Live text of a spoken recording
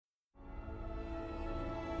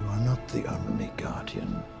are not the only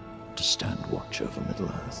guardian to stand watch over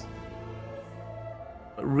Middle-earth.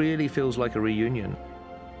 It really feels like a reunion.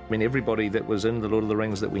 I mean, everybody that was in The Lord of the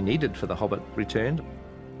Rings that we needed for The Hobbit returned.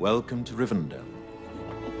 Welcome to Rivendell.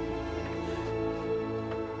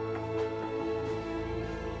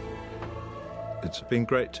 It's been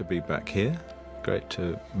great to be back here. Great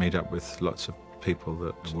to meet up with lots of people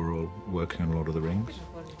that were all working on Lord of the Rings.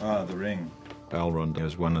 Ah, the ring. Elrond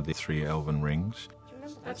is one of the 3 elven rings.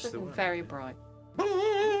 That's very bright. Look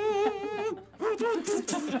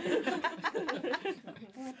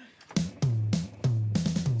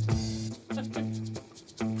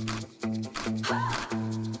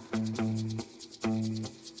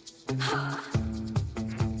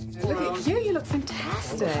at you, you look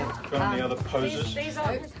fantastic. Got any other poses? These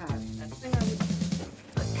are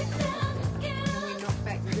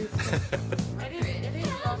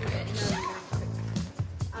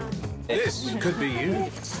This could be you.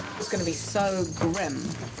 It's going to be so grim.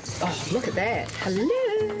 Oh, look at that. Hello.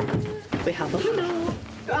 We have a hello.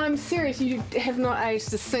 I'm serious, you have not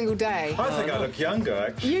aged a single day. I think I look younger,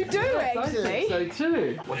 actually. You do, actually. So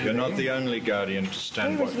too. You're not the only guardian to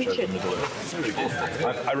stand watch over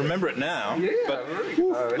Middle-earth. I remember it now, but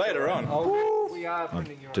later on. I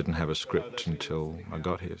didn't have a script until I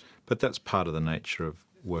got here. But that's part of the nature of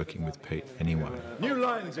working with Pete anyway. New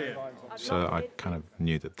lines here. So I kind of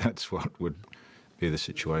knew that that's what would be the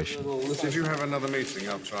situation. Did you have another meeting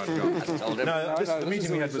after I'd gone? No, the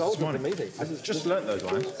meeting we had was this morning. I just learnt those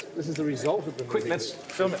lines. This is the result of the Quick, let's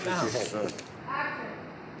film it now.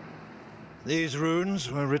 These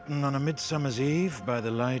runes were written on a midsummer's eve by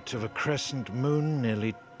the light of a crescent moon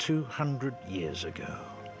nearly 200 years ago.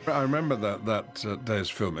 I remember that day's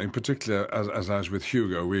filming, particularly as I was with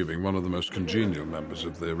Hugo Weaving, one of the most congenial members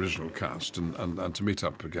of the original cast, and to meet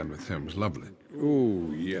up again with him was lovely.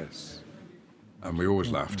 Oh, yes. And we always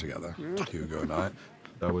laughed together, Hugo and I.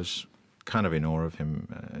 I was kind of in awe of him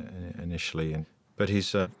initially, but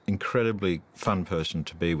he's an incredibly fun person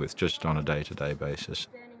to be with just on a day-to-day basis.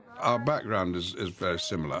 Our background is very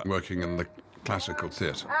similar, working in the classical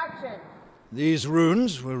theatre. These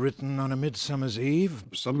runes were written on a midsummer's eve.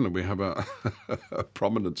 Suddenly we have a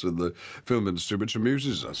prominence in the film industry which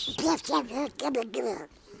amuses us.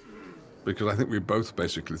 Because I think we both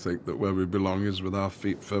basically think that where we belong is with our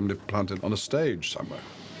feet firmly planted on a stage somewhere.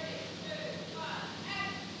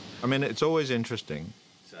 I mean, it's always interesting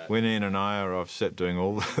when Ian and I are offset doing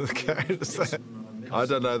all the characters. I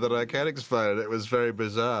don't know that I can explain it. It was very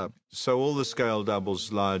bizarre. So all the scale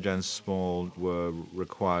doubles, large and small, were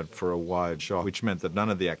required for a wide shot, which meant that none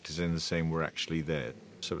of the actors in the scene were actually there.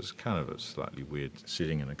 So it was kind of a slightly weird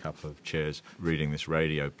sitting in a couple of chairs, reading this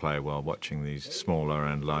radio play while watching these smaller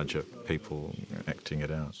and larger people acting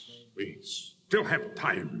it out. We still have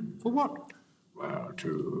time. For what? Well,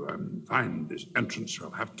 to find this entrance,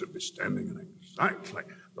 you'll have to be standing in exactly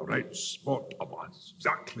the right spot of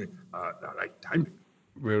exactly the right timing.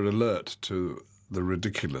 We're alert to the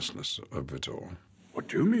ridiculousness of it all. What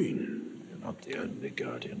do you mean? You're not the only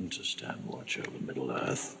guardian to stand watch over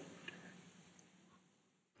Middle-earth.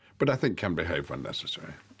 But I think can behave when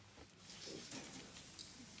necessary.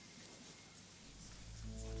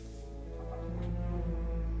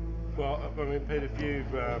 Well, I mean, Pete, if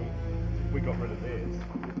you've... we got rid of theirs.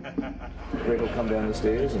 Greg will come down the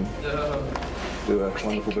stairs and do a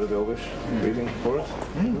wonderful bit of Elvish reading for it.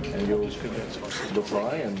 And you'll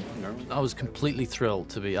reply and... I was completely thrilled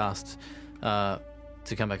to be asked to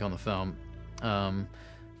come back on the film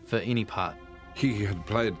for any part. He had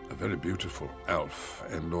played a very beautiful elf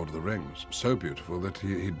in Lord of the Rings. So beautiful that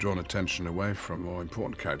he'd drawn attention away from more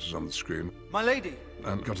important characters on the screen. My lady!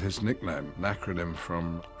 And got his nickname, an acronym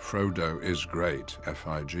from Frodo is Great,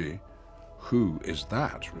 F-I-G. Who is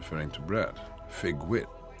that? Referring to Brett. Fig-wit.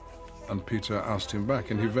 And Peter asked him back,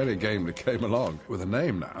 and he very gamely came along with a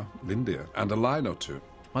name now, Lindia, and a line or two.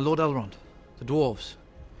 My Lord Elrond, the dwarves,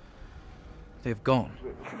 they've gone.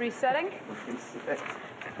 Resetting?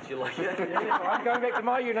 Do you like it? I'm going back to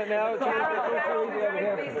my unit now.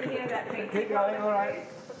 Keep going, all right.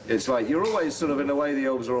 It's like, you're always sort of, in a way, the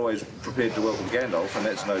elves are always prepared to welcome Gandalf, and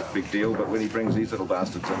that's no big deal, but when he brings these little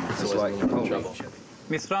bastards in, it's like, oh.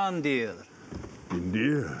 Mithrandir.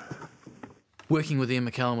 Indeed. Working with Ian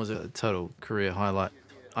McKellan was a total career highlight.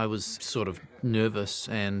 I was sort of nervous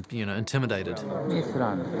and, you know, intimidated.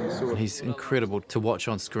 He's incredible to watch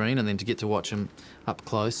on screen and then to get to watch him up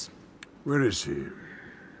close. Where is he?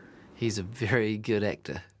 He's a very good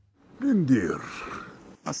actor. Indeed.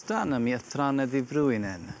 I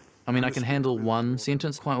mean, I can handle one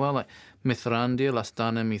sentence quite well, like Mithrandir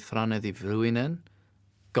lastana mithrane di vruinen.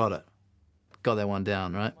 Got it. Got that one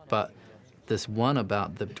down, right? But this one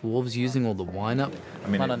about the dwarves using all the wine up. I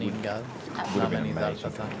mean,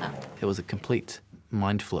 It was a complete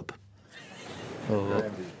mind flip.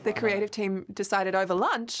 The creative team decided over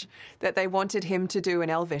lunch that they wanted him to do an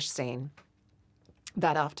Elvish scene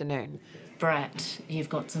that afternoon. Brett, you've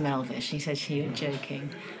got some Elvish. He said, you're joking.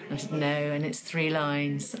 I said, no, and it's 3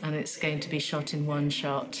 lines, and it's going to be shot in 1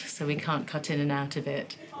 shot, so we can't cut in and out of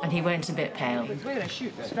it. And he went a bit pale. We're going to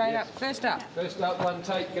shoot straight up. First up. First up, 1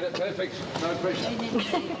 take, get it perfect, no pressure.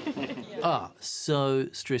 So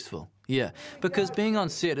stressful. Yeah, because being on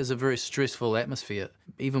set is a very stressful atmosphere,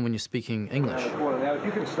 even when you're speaking English. Now, if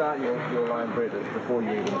you can start your line, Brett, before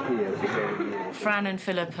you even appear. Fran and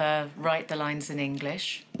Philippa write the lines in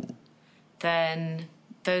English. Then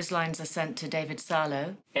those lines are sent to David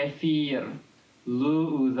Salo. The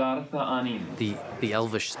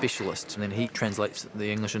Elvish specialist, and then he translates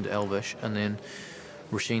the English into Elvish, and then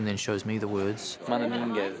Rasheen then shows me the words. And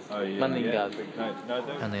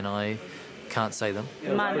then I can't say them.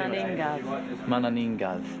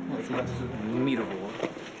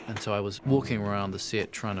 And so I was walking around the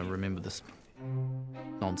set trying to remember this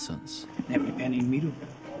nonsense. It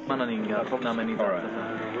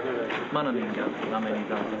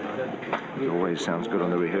always sounds good on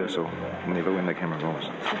the rehearsal, never when the camera rolls.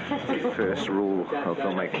 First rule of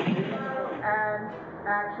filmmaking. And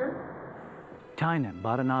action. Tainem,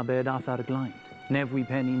 barana beda farglind. Nevwi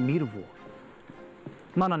penny mirvor.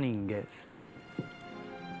 Mananinges.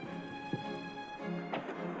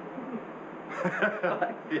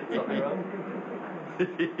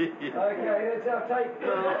 Okay, let's have take.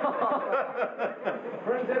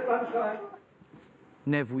 Print it lunchtime.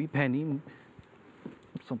 Nevwi penny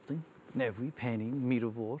something. Nevwi penny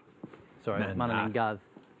mirvor. Sorry, mananingaz.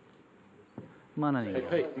 Mananing. Hey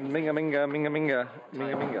Pete, minga minga minga minga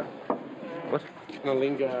minga minga. What?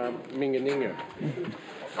 Nalinga minga ninga.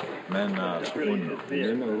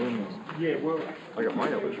 Yeah, well, I got my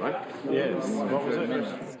Elvis, right? Yes. What was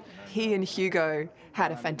it? He and Hugo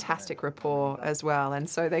had a fantastic rapport as well, and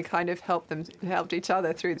so they kind of helped each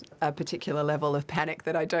other through a particular level of panic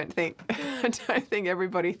that I don't think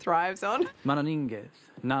everybody thrives on. Mananinges,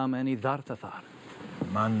 nameni dartathar.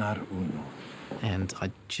 Manar uno. And I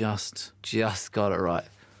just got it right.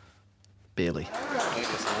 Barely.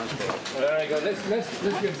 Very good.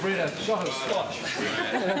 Let's give Brett a shot of scotch.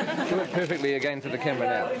 Do it perfectly again for the camera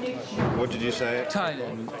now. What did you say?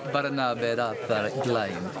 Tainem, barana beda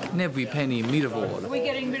farglind. Nevwi penny mirvor. We're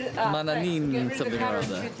getting rid of Mananin something or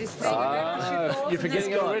other. You're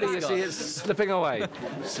forgetting it already. You see, it's slipping away.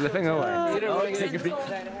 Slipping away.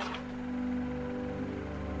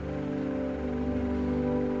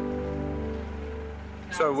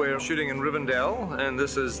 So we're shooting in Rivendell, and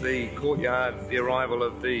this is the courtyard, the arrival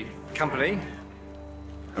of the company.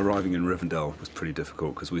 Arriving in Rivendell was pretty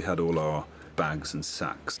difficult because we had all our bags and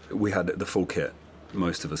sacks. We had the full kit.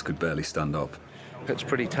 Most of us could barely stand up. It's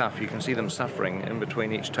pretty tough. You can see them suffering in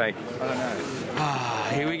between each take.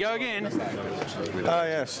 Here we go again. Ah,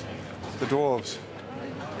 yes. The dwarves.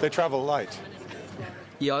 They travel light.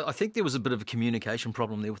 Yeah, I think there was a bit of a communication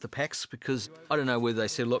problem there with the packs because I don't know whether they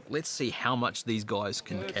said, look, let's see how much these guys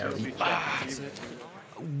can carry.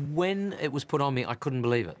 When it was put on me, I couldn't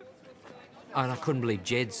believe it. And I couldn't believe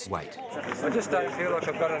Jed's weight. I just don't feel like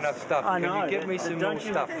I've got enough stuff. Can you give me some more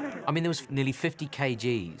stuff? I mean, there was nearly 50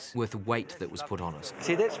 kgs worth of weight that was put on us.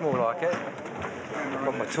 See, that's more like it.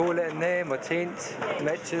 Got my toilet in there, my tent,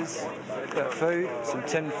 matches, got food, some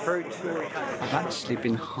tinned fruit. I've actually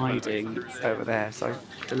been hiding over there, so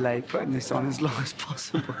delay putting this on as long as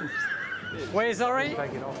possible. Where's Ori?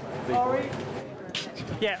 Ori?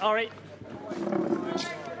 Yeah, Ori.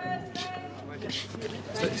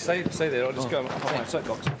 Stay there, I'll just go on my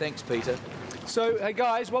soapbox. Thanks, Peter. So, hey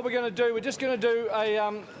guys, what we're going to do, we're just going to do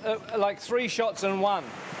like 3 shots in one.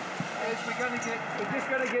 We're just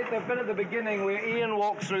going to get the bit at the beginning where Ian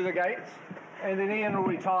walks through the gates, and then Ian will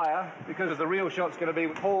retire because the real shot's going to be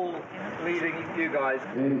Paul leading you guys.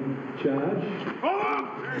 And charge.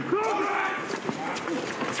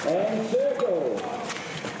 And circle.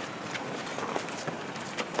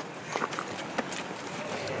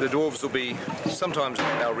 The dwarves will be sometimes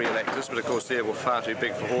our real actors, but of course they were far too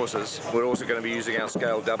big for horses. We're also going to be using our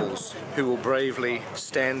scale doubles, who will bravely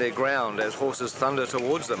stand their ground as horses thunder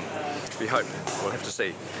towards them. We hope. We'll have to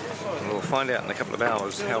see. And we'll find out in a couple of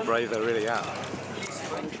hours how brave they really are.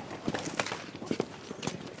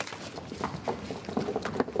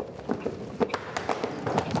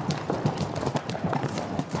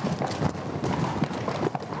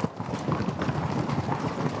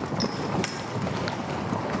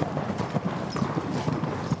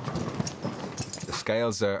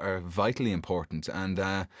 scales are vitally important. And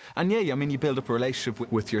yeah, I mean, you build up a relationship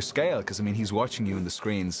with your scale, because, I mean, he's watching you in the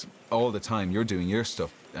screens all the time. You're doing your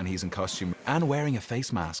stuff, and he's in costume. And wearing a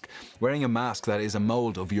face mask. Wearing a mask that is a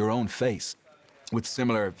mould of your own face, with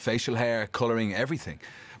similar facial hair, colouring, everything,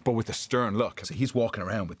 but with a stern look. So he's walking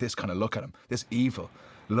around with this kind of look at him, this evil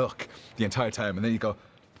look the entire time. And then you go,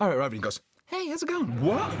 all right, Robin, he goes, hey, how's it going?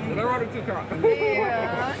 What?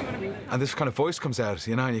 Yeah. And this kind of voice comes out,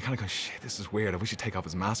 you know, and you kind of go, shit, this is weird. I wish he'd take off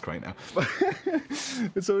his mask right now.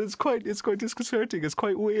 So it's quite disconcerting. It's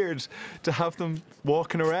quite weird to have them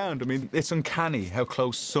walking around. I mean, it's uncanny how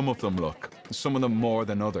close some of them look. Some of them more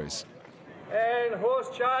than others. And horse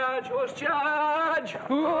charge, horse charge!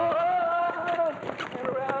 And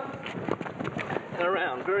around. And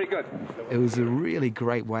around, very good. It was a really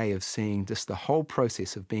great way of seeing just the whole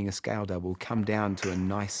process of being a scale double come down to a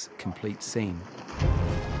nice, complete scene.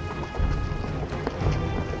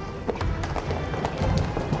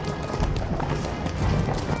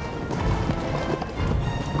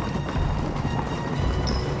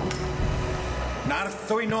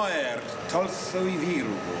 Narthwy noer, tolthwy virgo,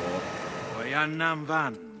 oiannam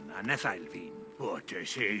van, anethailvin. What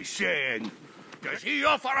does he saying? Does he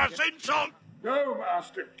offer us insult? No,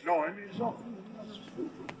 Master Cloyne is offering us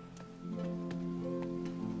food.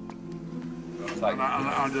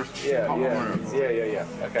 I'll just... Yeah.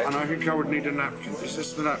 Okay. And I think I would need a napkin. Is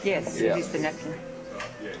this the napkin? Yes, it is the napkin.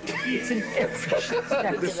 It's an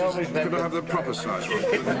Could I have the proper size one?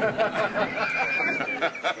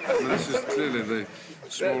 This is clearly the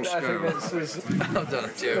small scale. I've done a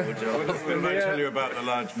terrible job. When I tell you about the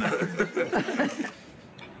large napkin.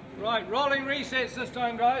 Right, rolling resets this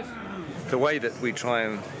time, guys. The way that we try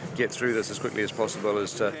and get through this as quickly as possible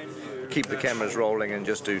is to keep the cameras rolling and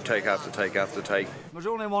just do take after take after take. There's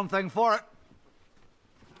only one thing for it.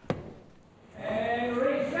 And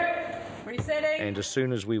reset. Resetting. And as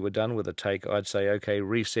soon as we were done with a take, I'd say, OK,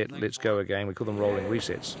 reset, let's go again. We call them rolling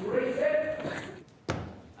resets. Reset.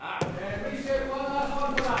 And reset one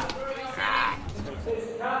last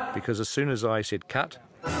one. Because as soon as I said cut,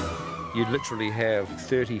 you'd literally have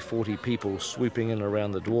 30, 40 people swooping in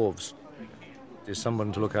around the dwarves. There's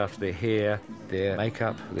someone to look after their hair, their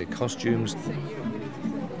makeup, their costumes.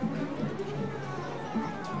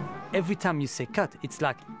 Every time you say cut, it's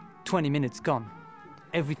like 20 minutes gone.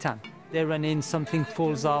 Every time. They run in, something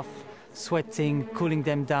falls off, sweating, cooling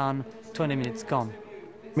them down, 20 minutes gone.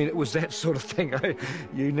 I mean, it was that sort of thing.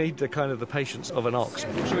 You need the kind of the patience of an ox.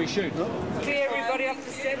 Should we shoot? Clear everybody off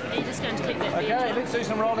the set. You're just going to keep that. Okay, let's do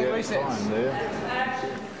some rolling resets.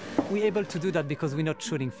 We're able to do that because we're not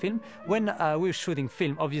shooting film. When we're shooting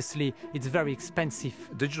film, obviously, it's very expensive.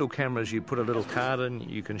 Digital cameras, you put a little card in,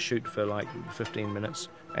 you can shoot for like 15 minutes,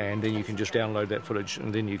 and then you can just download that footage,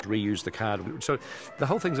 and then you reuse the card. So the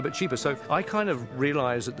whole thing's a bit cheaper. So I kind of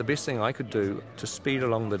realised that the best thing I could do to speed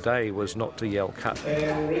along the day was not to yell cut.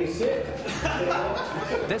 And reset.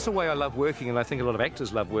 That's the way I love working, and I think a lot of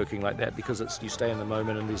actors love working like that, because you stay in the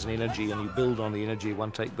moment and there's an energy, and you build on the energy.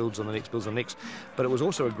 One take builds on the next, builds on the next. But it was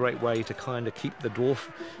also a great way to kind of keep the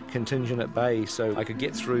dwarf contingent at bay, so I could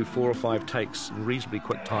get through 4 or 5 takes in reasonably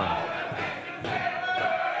quick time.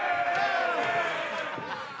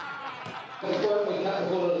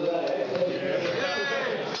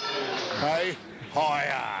 Hey,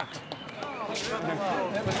 hiya.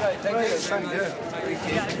 That was great. Thank you.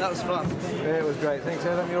 That was fun. Yeah, it was great. Thanks,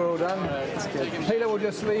 Adam. You're all done. That's good. Peter, we'll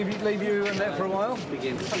just leave you in that for a while.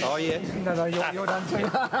 Oh, yeah? No, you're done too.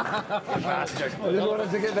 I just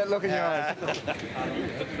wanted to get that look in your eyes.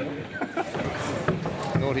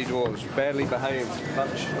 Naughty dwarves, badly behaved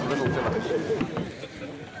bunch of little fellows.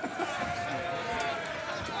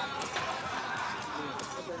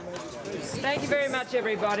 Thank you very much,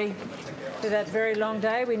 everybody. For that very long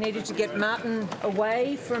day, we needed to get Martin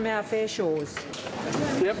away from our fair shores.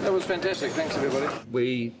 Yep, that was fantastic. Thanks, everybody.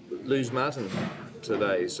 We lose Martin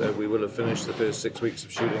today, so we will have finished the first 6 weeks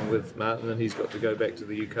of shooting with Martin, and he's got to go back to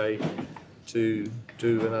the UK to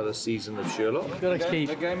do another season of Sherlock. The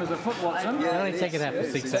game is afoot, Watson. Yeah, only take it out for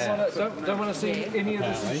 6 hours. Don't want to see any of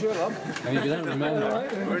this in Sherlock. And if you don't remember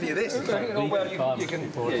Or any of this. You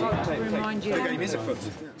can Remind you. The game is afoot.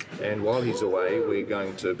 And while he's away, we're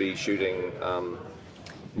going to be shooting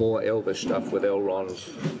more elvish stuff with Elrond,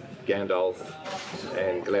 Gandalf,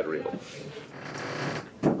 and Galadriel.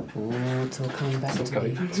 Oh, it's all coming back to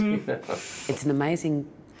me. It's an amazing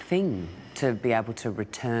thing to be able to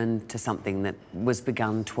return to something that was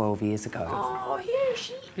begun 12 years ago. Oh, here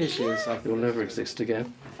she is. Here she is. You'll never exist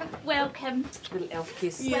again. Welcome. Little elf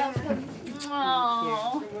kiss. Welcome.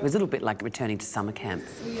 Aww. It was a little bit like returning to summer camp.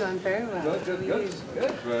 You're doing very well. Good.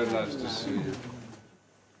 Very nice to see you.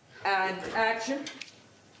 And action.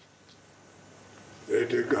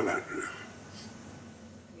 Lady Galadriel.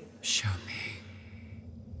 Show me.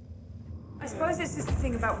 I suppose this is the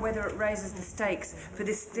thing about whether it raises the stakes for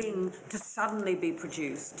this thing to suddenly be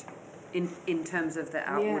produced in terms of the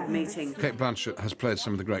outward meeting. Cate Blanchett has played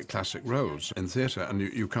some of the great classic roles in theatre, and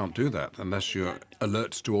you can't do that unless you're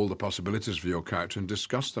alert to all the possibilities for your character and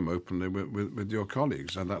discuss them openly with your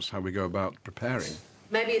colleagues, and that's how we go about preparing.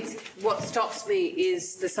 Maybe it's what stops me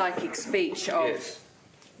is the psychic speech of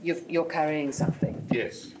you're carrying something.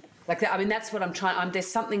 Yes. Like that, I mean, that's what I'm trying. There's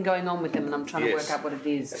something going on with them, and I'm trying to work out what it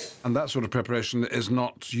is. And that sort of preparation is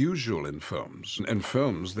not usual in films. In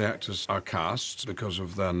films, the actors are cast because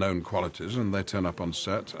of their known qualities, and they turn up on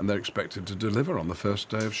set, and they're expected to deliver on the first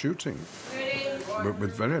day of shooting,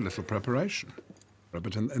 with very little preparation.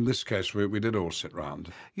 But in this case, we did all sit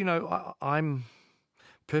round. You know, I'm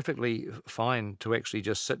perfectly fine to actually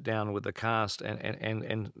just sit down with the cast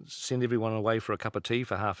and send everyone away for a cup of tea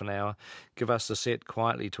for half an hour, give us the set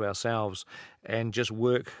quietly to ourselves, and just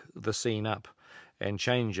work the scene up and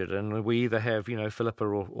change it. And we either have, you know, Philippa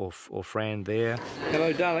or Fran there.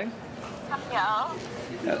 Hello, darling.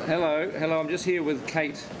 Hello. Hello, I'm just here with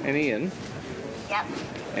Kate and Ian. Yep.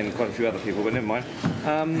 And quite a few other people, but never mind.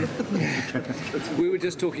 We were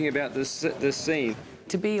just talking about this scene.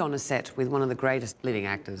 To be on a set with one of the greatest living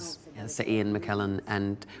actors, Sir Ian McKellan,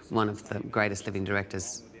 and one of the greatest living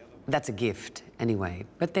directors, that's a gift anyway.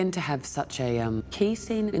 But then to have such a key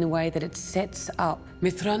scene in a way that it sets up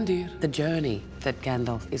the journey that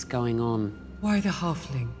Gandalf is going on. Why the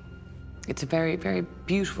halfling? It's a very, very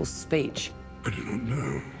beautiful speech. I do not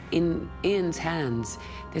know. In Ian's hands,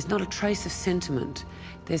 there's not a trace of sentiment.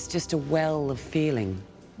 There's just a well of feeling.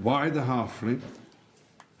 Why the halfling?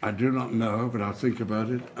 I do not know, but I'll think about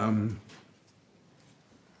it.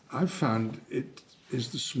 I've found it is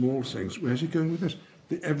the small things. Where's he going with this?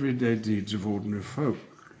 The everyday deeds of ordinary folk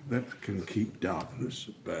that can keep darkness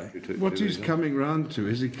at bay. What he's coming round to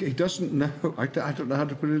is he doesn't know. I don't know how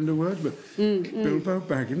to put it into words, but Bilbo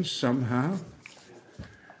Baggins somehow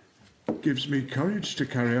gives me courage to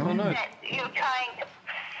carry on. That you're trying to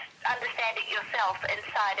understand it yourself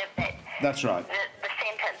inside of that. That's right. The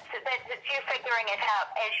sentence. That you're figuring it out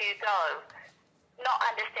as you go, not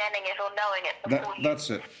understanding it or knowing it before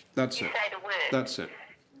That's you it. say the word.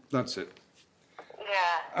 That's it.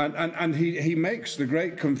 Yeah. And he makes the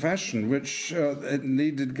great confession, which it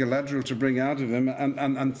needed Galadriel to bring out of him,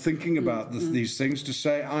 and thinking about these things to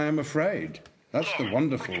say, I am afraid. That's the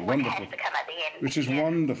wonderful. Which is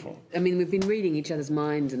wonderful. I mean, we've been reading each other's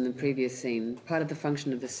minds in the previous scene. Part of the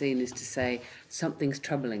function of the scene is to say, something's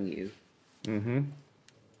troubling you. Mm-hmm.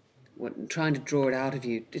 Trying to draw it out of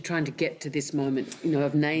you, trying to get to this moment, you know,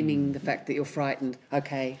 of naming the fact that you're frightened.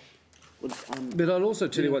 Okay. But I'll also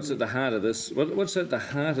tell you what's at the heart of this. What's at the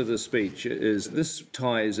heart of the speech is this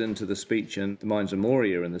ties into the speech in The Mines of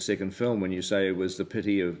Moria in the second film when you say it was the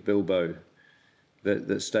pity of Bilbo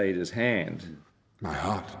that stayed his hand. My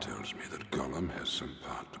heart tells me that Gollum has some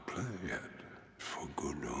part to play yet, for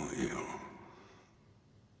good or ill,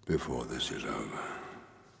 before this is over.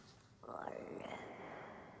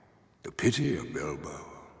 The pity of Bilbo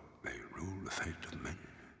may rule the fate of men.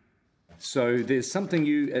 So there's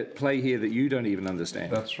something at play here that you don't even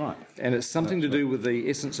understand. That's right. And it's something to do with the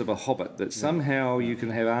essence of a hobbit, that somehow you can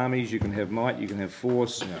have armies, you can have might, you can have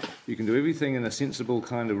force, you can do everything in a sensible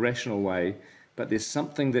kind of rational way, but there's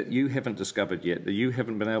something that you haven't discovered yet, that you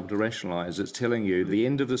haven't been able to rationalise. It's telling you the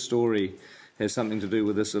end of the story has something to do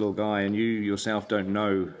with this little guy, and you yourself don't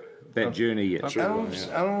know that journey yet.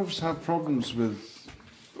 Elves have problems with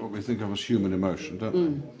what we think of as human emotion, don't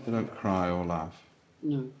they? They don't cry or laugh.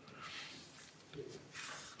 No.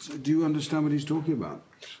 So do you understand what he's talking about?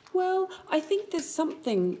 Well, I think there's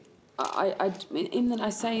something. In that I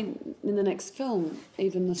say in the next film,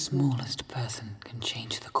 even the smallest person can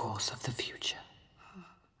change the course of the future.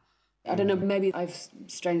 I don't know. Maybe I've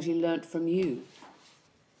strangely learnt from you.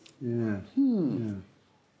 Yeah.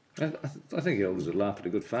 I think elders would laugh at a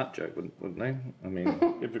good fart joke, wouldn't they? I mean,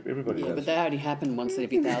 everybody does. But they only happen once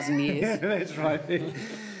every 1,000 years. Yeah, that's right.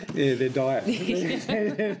 Yeah, their diet.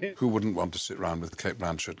 Who wouldn't want to sit round with Cate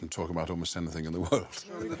Blanchett and talk about almost anything in the world?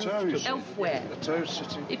 Elfwear. The Toad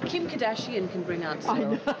City. If Kim Kardashian can bring out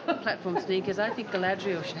some platform sneakers, I think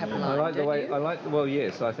Galadriel should have a line. I like the way. Well,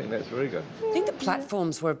 yes, I think that's very good. I think the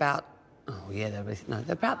platforms were about. Oh yeah, they're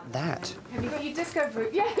about that. Have you got your disco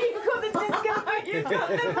boot? Yeah, you've got the disco boot. You've got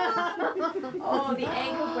them. Oh, the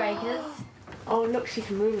ankle breakers. Oh, look, she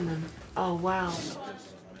can move in them. Oh, wow.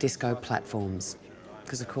 Disco platforms,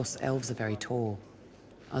 because of course elves are very tall.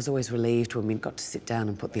 I was always relieved when we got to sit down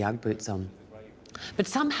and put the Ugg boots on. But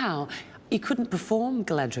somehow you couldn't perform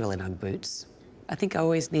Galadriel in Ugg boots. I think I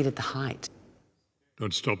always needed the height.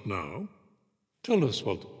 Don't stop now. Tell us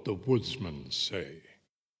what the woodsmen say.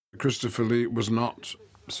 Christopher Lee was not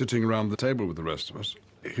sitting around the table with the rest of us.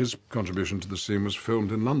 His contribution to the scene was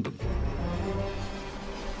filmed in London.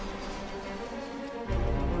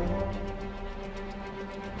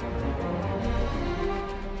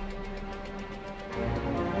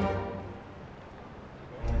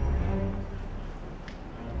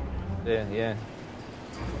 Yeah.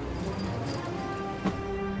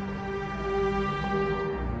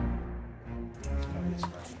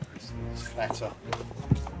 Better.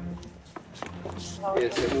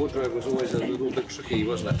 Yes, the wardrobe was always a little bit tricky,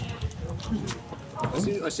 wasn't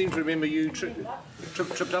it? I seem to remember you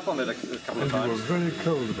tripped up on it a couple of times. You were very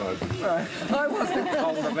cold about it. I wasn't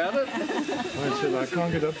cold about it. I said, I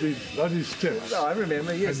can't get up these bloody steps. No, I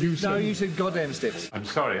remember, yes. And you said, you said goddamn steps. I'm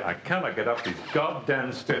sorry, I cannot get up these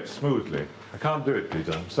goddamn steps smoothly. I can't do it,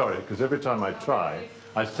 Peter. I'm sorry, because every time I try,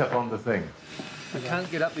 I step on the thing. I can't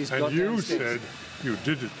get up these and goddamn you steps. said you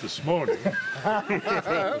did it this morning. And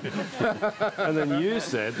then you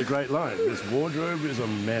said the great line, this wardrobe is a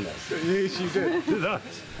menace. Yes, you did. Did I?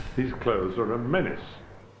 These clothes are a menace.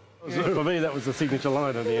 So for me, that was the signature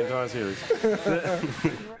line of the entire series.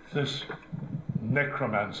 This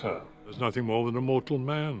necromancer is nothing more than a mortal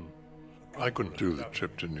man. I couldn't do the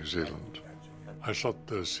trip to New Zealand. I shot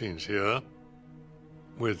those scenes here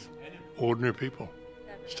with ordinary people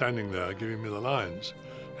standing there giving me the lines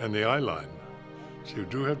and the eye line. So you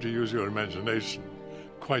do have to use your imagination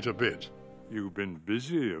quite a bit. You've been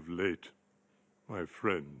busy of late, my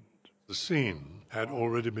friend. The scene had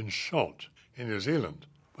already been shot in New Zealand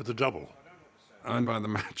with a double. And by the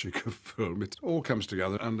magic of film, it all comes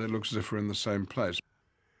together and it looks as if we're in the same place.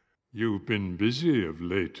 You've been busy of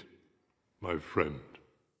late, my friend.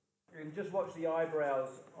 You can just watch the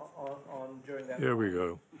eyebrows on during that. Here we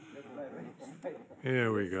go.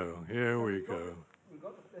 Here we go. Here we go.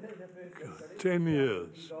 10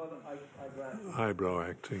 years. Eyebrow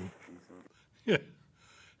acting. Yeah.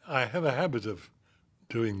 I have a habit of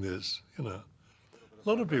doing this, you know. A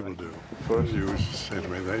lot of people do. First you used to say to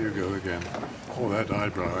me, there you go again. All that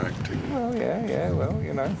eyebrow acting. Well, yeah, well,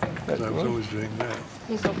 you know. I was always doing that.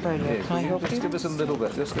 He's not very good. Can I help Just you? give us a little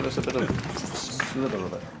bit. Just give us a bit of slither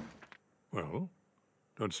of it. Well,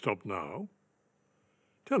 don't stop now.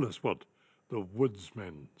 Tell us what the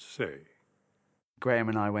woodsmen say. Graham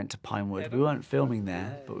and I went to Pinewood. We weren't filming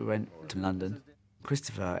there, but we went to London.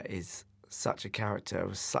 Christopher is such a character. It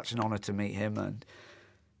was such an honour to meet him and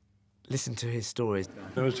listen to his stories.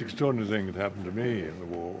 The most extraordinary thing that happened to me in the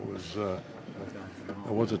war was there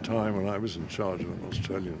was a time when I was in charge of an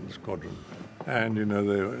Australian squadron. And, you know,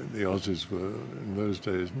 the Aussies were, in those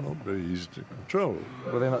days, not very easy to control.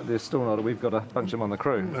 Well, they're still not. We've got to bunch them on the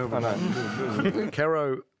crew. No, I know.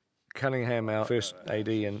 Caro Cunningham, our first AD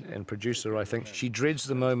and producer, I think, she dreads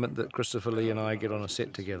the moment that Christopher Lee and I get on a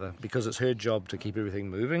set together because it's her job to keep everything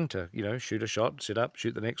moving, to, you know, shoot a shot, set up,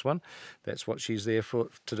 shoot the next one. That's what she's there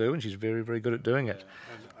to do, and she's very, very good at doing it.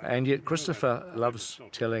 And yet Christopher loves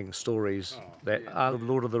telling stories that are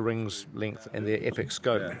Lord of the Rings length and their epic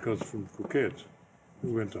scope. Because from Phuket,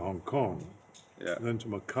 we went to Hong Kong, then to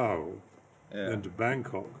Macau, then to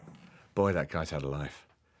Bangkok. Boy, that guy's had a life.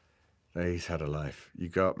 He's had a life. You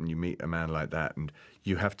go up and you meet a man like that, and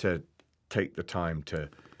you have to take the time to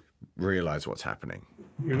realise what's happening.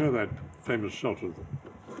 You know that famous shot of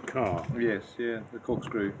the car? Yes, yeah, the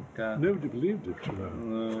corkscrew car. Nobody believed it, you know.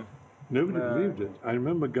 No. Nobody believed it. I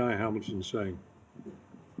remember Guy Hamilton saying,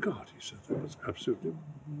 God, he said, that was absolutely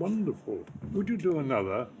wonderful. Would you do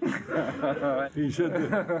another? He said,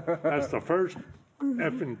 that's the first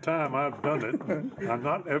effing time I've done it. I'm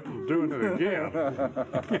not effing doing it again.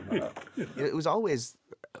 It was always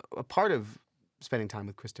a part of spending time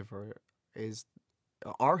with Christopher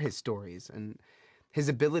are his stories and his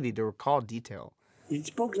ability to recall detail. He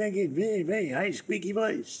spoke like a very, very high, squeaky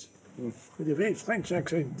voice. With a very French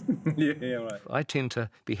accent. Yeah, right. I tend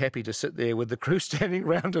to be happy to sit there with the crew standing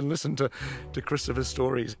round and listen to Christopher's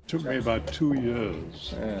stories. It took me about 2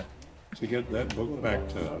 years to get that book back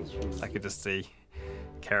to us. I could just see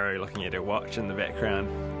Caro looking at her watch in the background,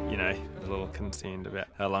 you know, a little concerned about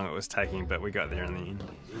how long it was taking, but we got there in the end.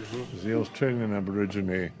 It was the Australian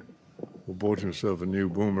Aborigine who bought himself a new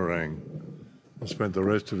boomerang and spent the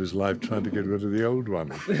rest of his life trying to get rid of the old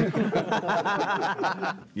one.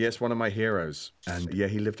 Yes, one of my heroes. And yeah,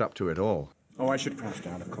 he lived up to it all. Oh, I should crouch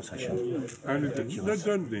down, of course I should.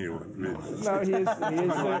 Don't kneel, please. No, he is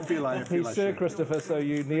I feel I Sir should. Christopher, so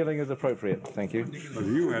you kneeling is appropriate. Thank you. Well,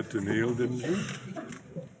 you had to kneel, didn't you?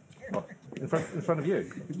 In front of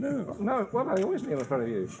you? No. No, well, I always kneel in front of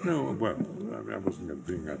you. No, well, I wasn't going to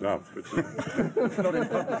bring that up, but...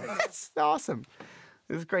 That's awesome.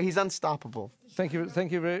 It's great. He's unstoppable. Thank you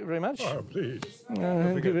very, very much. Oh, please.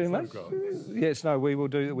 Thank you very much. Yes, no, we will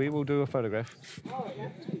do a photograph.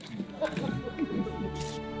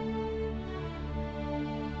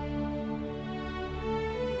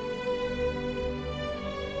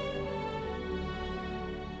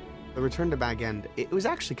 The return to Bag End, it was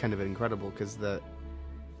actually kind of incredible because there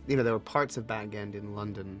were parts of Bag End in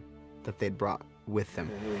London that they'd brought with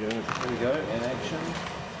them. Here we go, in action.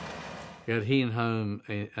 We had he and Holm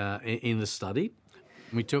in the study.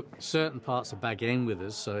 We took certain parts of Bag End with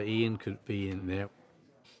us so Ian could be in there.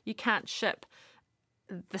 You can't ship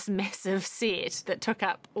this massive set that took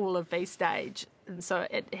up all of B stage, and so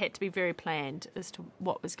it had to be very planned as to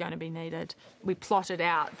what was going to be needed. We plotted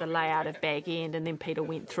out the layout of Bag End, and then Peter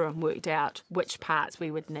went through and worked out which parts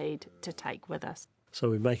we would need to take with us. So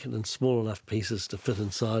we make it in small enough pieces to fit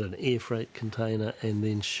inside an air freight container and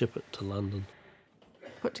then ship it to London.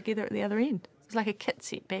 Put together at the other end. It's like a kit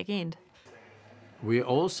set, Bag End. We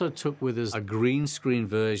also took with us a green screen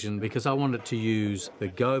version because I wanted to use the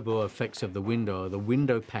gobo effects of the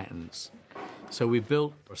window patterns. So we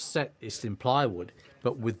built a set, it's in plywood,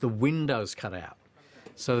 but with the windows cut out,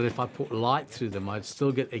 so that if I put light through them, I'd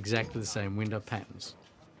still get exactly the same window patterns.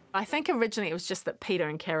 I think originally it was just that Peter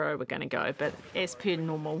and Caro were going to go, but as per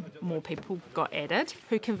normal, more people got added,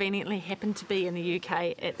 who conveniently happened to be in the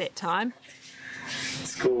UK at that time.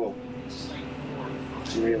 It's cool.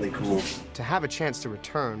 It's really cool. To have a chance to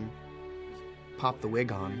return, pop the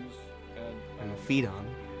wig on, and the feet on,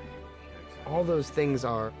 all those things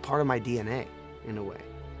are part of my DNA, in a way.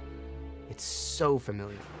 It's so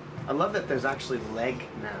familiar. I love that there's actually leg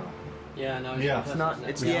now. Yeah, no,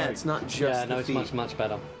 It's not just the it's feet. much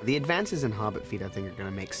better. The advances in Hobbit feet, I think, are going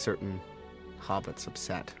to make certain Hobbits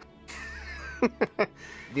upset.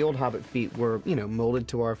 The old Hobbit feet were, molded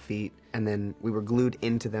to our feet, and then we were glued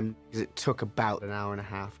into them because it took about an hour and a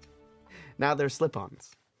half. Now they're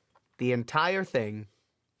slip-ons. The entire thing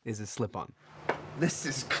is a slip-on. This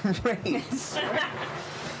is great.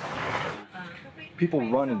 People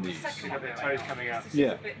run in these. Their toes coming out.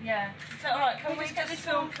 Yeah. Yeah. Is that all right? Can we get this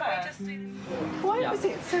film first? Why was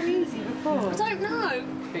it so easy before? I don't know.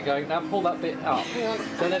 Keep going. Now pull that bit up.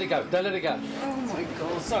 Don't let it go. Don't let it go. Oh my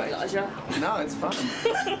god. Sorry, Elijah. No, it's fine.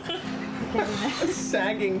 A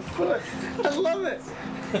sagging foot. I love it.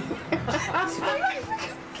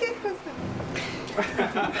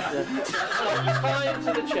 Tie him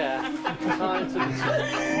to the chair. Tie him to the chair.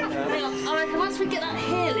 Hang on, I reckon once we get that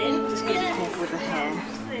hair in, let's get it with the hair.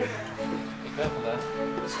 Be careful there.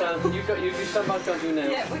 Stand. You stand back, don't you now?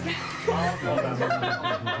 Yeah, we can.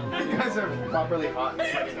 You guys are properly hot.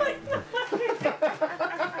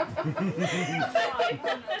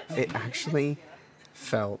 It actually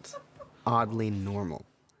felt oddly normal.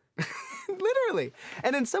 Literally.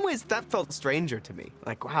 And in some ways, that felt stranger to me.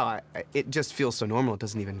 Like, wow, it just feels so normal. It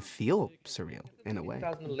doesn't even feel surreal, in a way.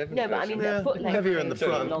 No, but I mean, the foot length heavier in the is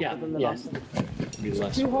front. longer than the Yes.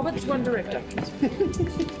 last. Two Hobbits, one director.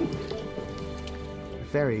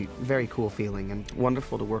 Very, very cool feeling and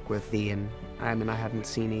wonderful to work with Ian. I mean, I hadn't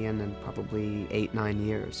seen Ian in probably 8-9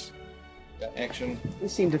 years. Action. You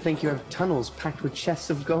seem to think you have tunnels packed with chests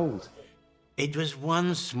of gold. It was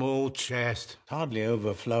one small chest, hardly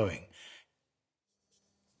overflowing.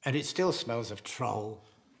 And it still smells of troll.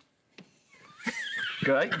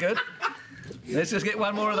 Great, good. Let's just get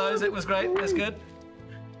one more of those. It was great. That's good.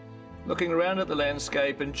 Looking around at the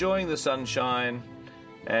landscape, enjoying the sunshine,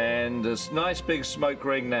 and this nice big smoke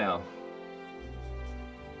ring now.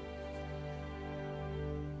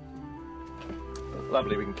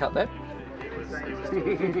 Lovely, we can cut that.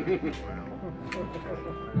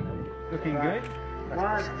 Looking good.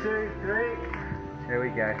 1, 2, 3. There we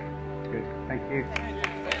go. Good. Thank you.